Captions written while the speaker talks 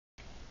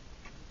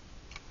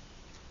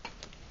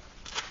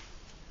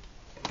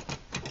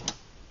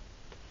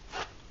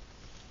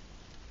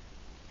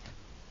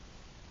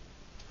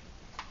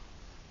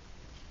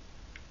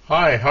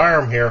Hi,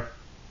 Hiram here.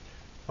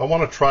 I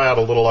want to try out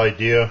a little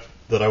idea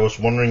that I was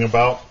wondering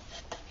about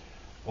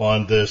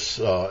on this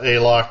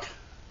ALOC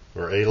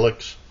or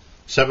ALOCS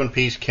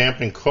 7-piece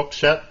camping cook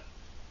set.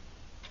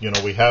 You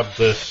know, we have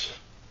this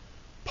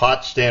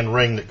pot stand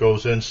ring that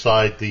goes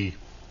inside the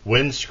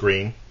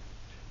windscreen.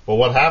 But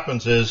what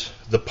happens is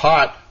the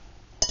pot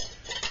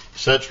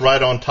sits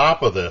right on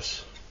top of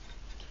this.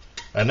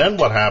 And then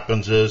what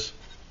happens is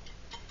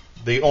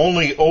the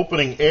only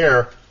opening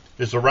air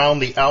is around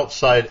the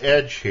outside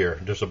edge here.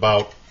 There's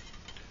about,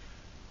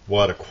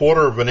 what,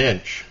 1/4 of an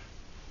inch.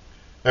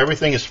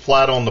 Everything is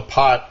flat on the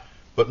pot,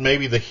 but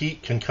maybe the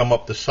heat can come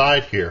up the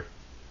side here.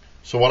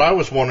 So what I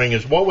was wondering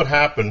is what would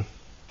happen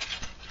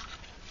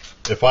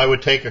if I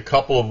would take a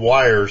couple of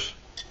wires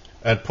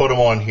and put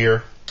them on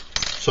here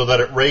so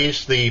that it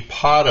raised the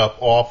pot up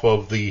off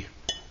of the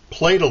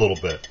plate a little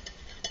bit.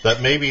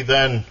 That maybe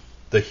then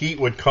the heat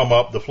would come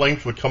up, the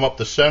flames would come up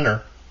the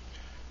center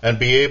and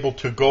be able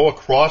to go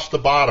across the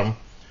bottom,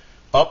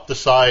 up the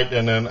side,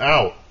 and then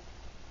out.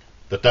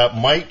 That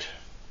might,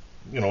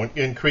 you know,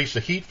 increase the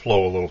heat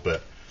flow a little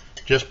bit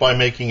just by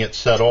making it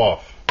set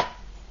off.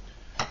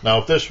 Now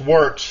if this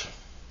works,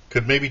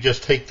 could maybe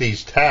just take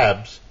these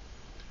tabs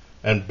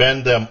and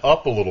bend them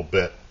up a little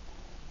bit.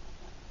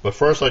 But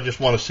first I just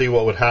want to see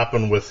what would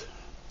happen with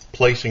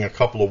placing a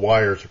couple of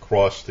wires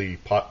across the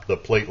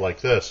plate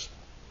like this.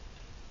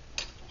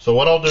 So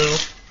what I'll do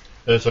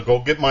is I'll go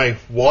get my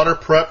water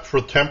prepped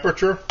for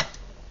temperature,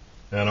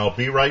 and I'll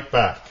be right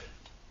back.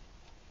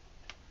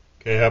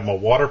 Okay, I have my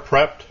water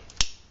prepped.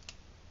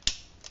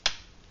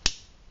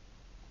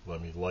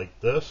 Let me light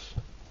this.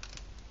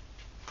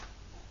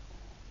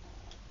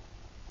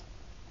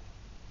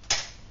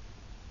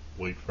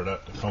 Wait for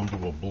that to come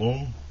to a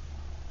bloom.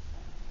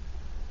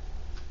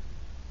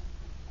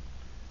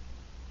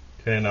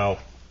 Okay, now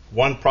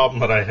one problem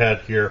that I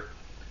had here,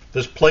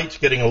 this plate's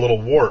getting a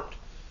little warped.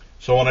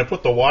 So when I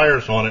put the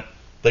wires on it,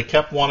 they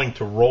kept wanting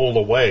to roll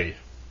away.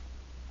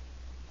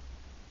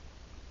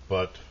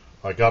 But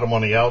I got them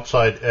on the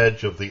outside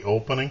edge of the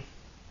opening,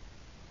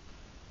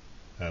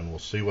 and we'll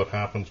see what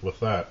happens with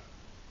that.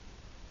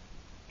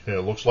 Okay,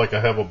 it looks like I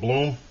have a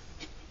bloom.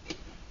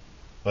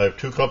 I have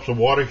 2 cups of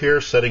water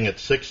here setting at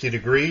 60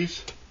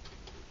 degrees.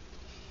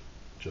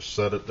 Just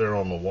set it there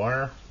on the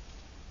wire.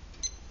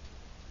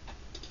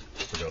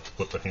 Forgot to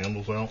put the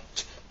handles out.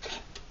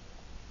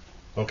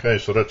 Okay,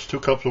 so that's 2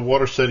 cups of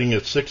water setting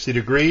at 60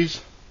 degrees.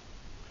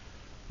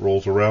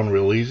 Rolls around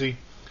real easy.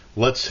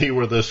 Let's see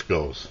where this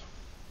goes.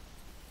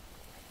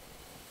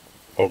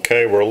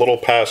 Okay, we're a little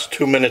past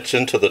 2 minutes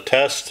into the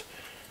test.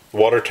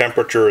 Water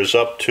temperature is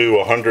up to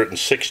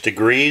 106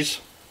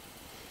 degrees.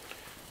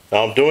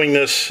 Now I'm doing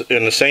this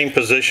in the same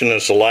position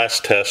as the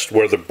last test,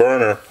 where the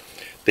burner,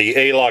 the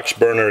ALOCS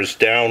burner, is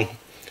down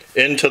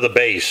into the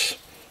base,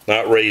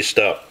 not raised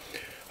up.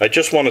 I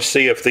just want to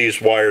see if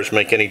these wires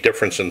make any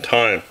difference in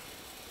time.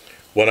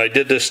 When I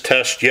did this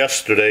test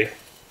yesterday,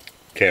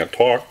 can't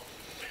talk,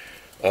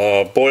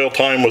 boil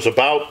time was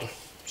about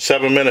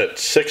 7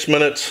 minutes, 6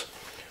 minutes,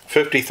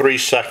 53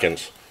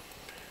 seconds.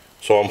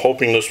 So I'm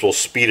hoping this will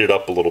speed it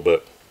up a little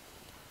bit.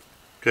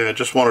 Okay, I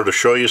just wanted to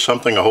show you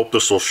something. I hope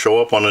this will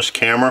show up on this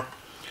camera.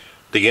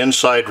 The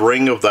inside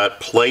ring of that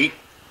plate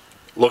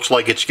looks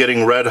like it's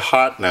getting red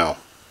hot now.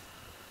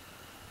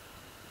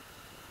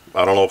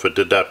 I don't know if it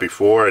did that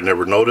before. I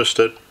never noticed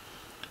it,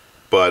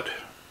 but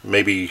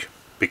maybe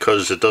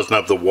because it doesn't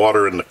have the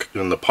water in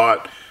the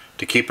pot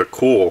to keep it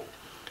cool.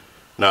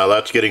 Now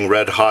that's getting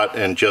red hot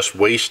and just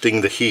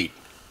wasting the heat.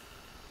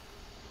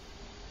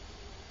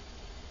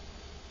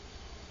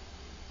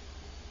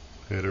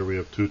 Okay, there we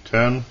have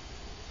 210,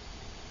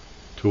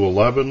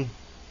 211,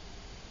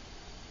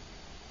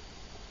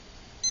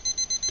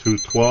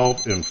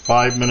 212 in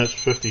 5 minutes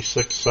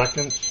 56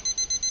 seconds.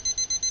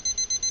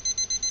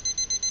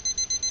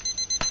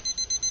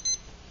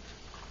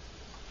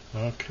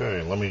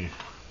 Okay, let me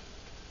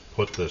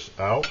put this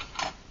out.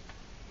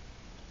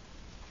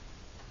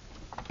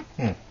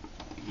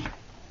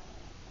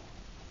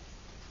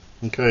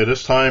 Okay,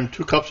 this time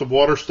 2 cups of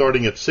water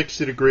starting at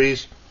 60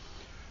 degrees,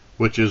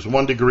 which is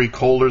 1 degree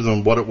colder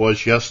than what it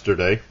was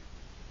yesterday.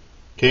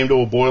 Came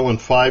to a boil in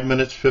 5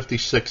 minutes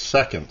 56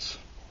 seconds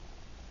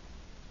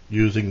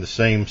using the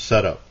same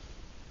setup.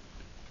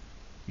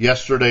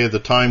 Yesterday the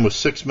time was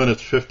 6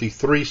 minutes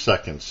 53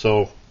 seconds,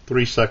 so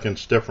 3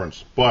 seconds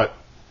difference. But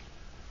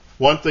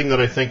one thing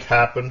that I think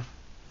happened,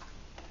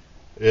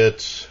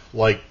 it's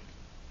like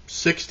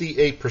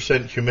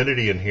 68%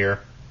 humidity in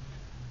here.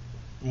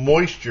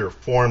 Moisture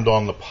formed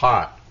on the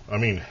pot, I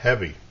mean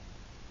heavy.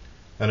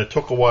 And it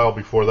took a while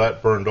before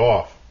that burned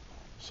off.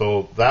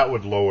 So that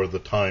would lower the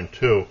time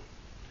too.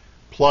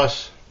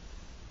 Plus,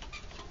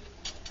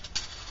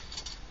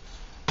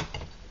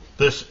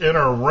 this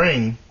inner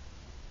ring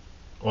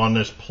on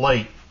this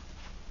plate,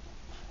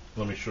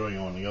 let me show you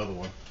on the other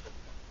one.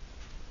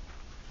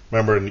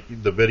 Remember in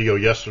the video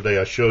yesterday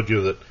I showed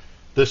you that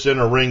this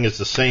inner ring is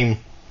the same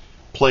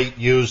plate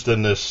used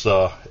in this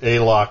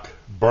ALOC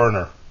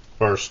burner,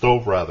 or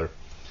stove rather,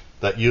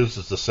 that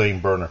uses the same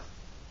burner.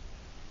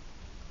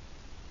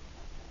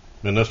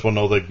 In this one,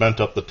 though, they bent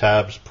up the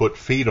tabs, put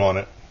feet on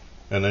it,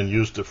 and then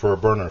used it for a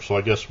burner. So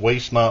I guess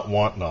waste not,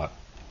 want not.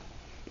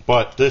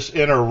 But this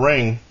inner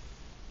ring,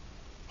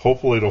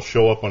 hopefully it'll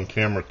show up on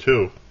camera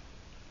too,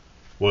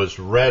 was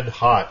red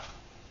hot.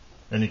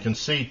 And you can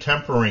see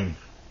tempering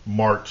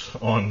marks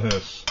on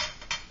this.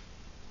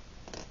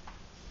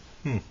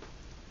 I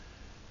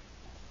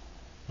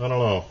don't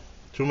know.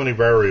 Too many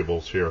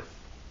variables here.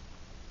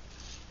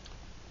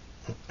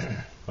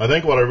 I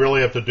think what I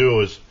really have to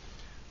do is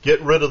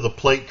get rid of the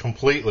plate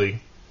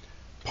completely,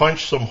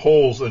 punch some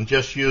holes, and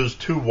just use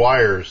 2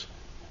 wires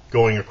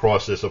going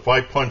across this. If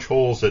I punch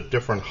holes at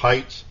different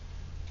heights,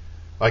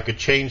 I could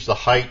change the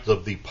height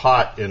of the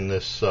pot in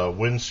this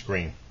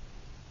windscreen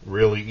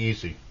really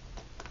easy.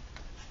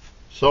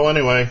 So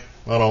anyway,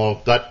 I don't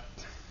know, that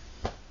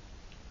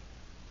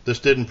this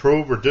didn't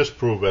prove or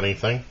disprove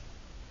anything.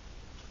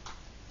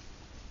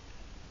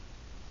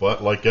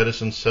 But like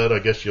Edison said, I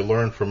guess you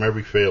learn from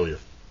every failure.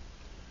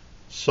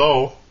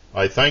 So,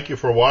 I thank you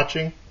for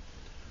watching.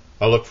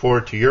 I look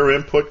forward to your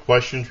input,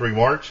 questions,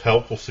 remarks,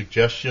 helpful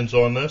suggestions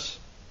on this.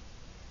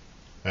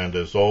 And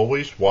as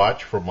always,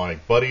 watch for my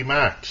buddy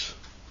Max.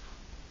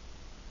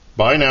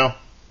 Bye now.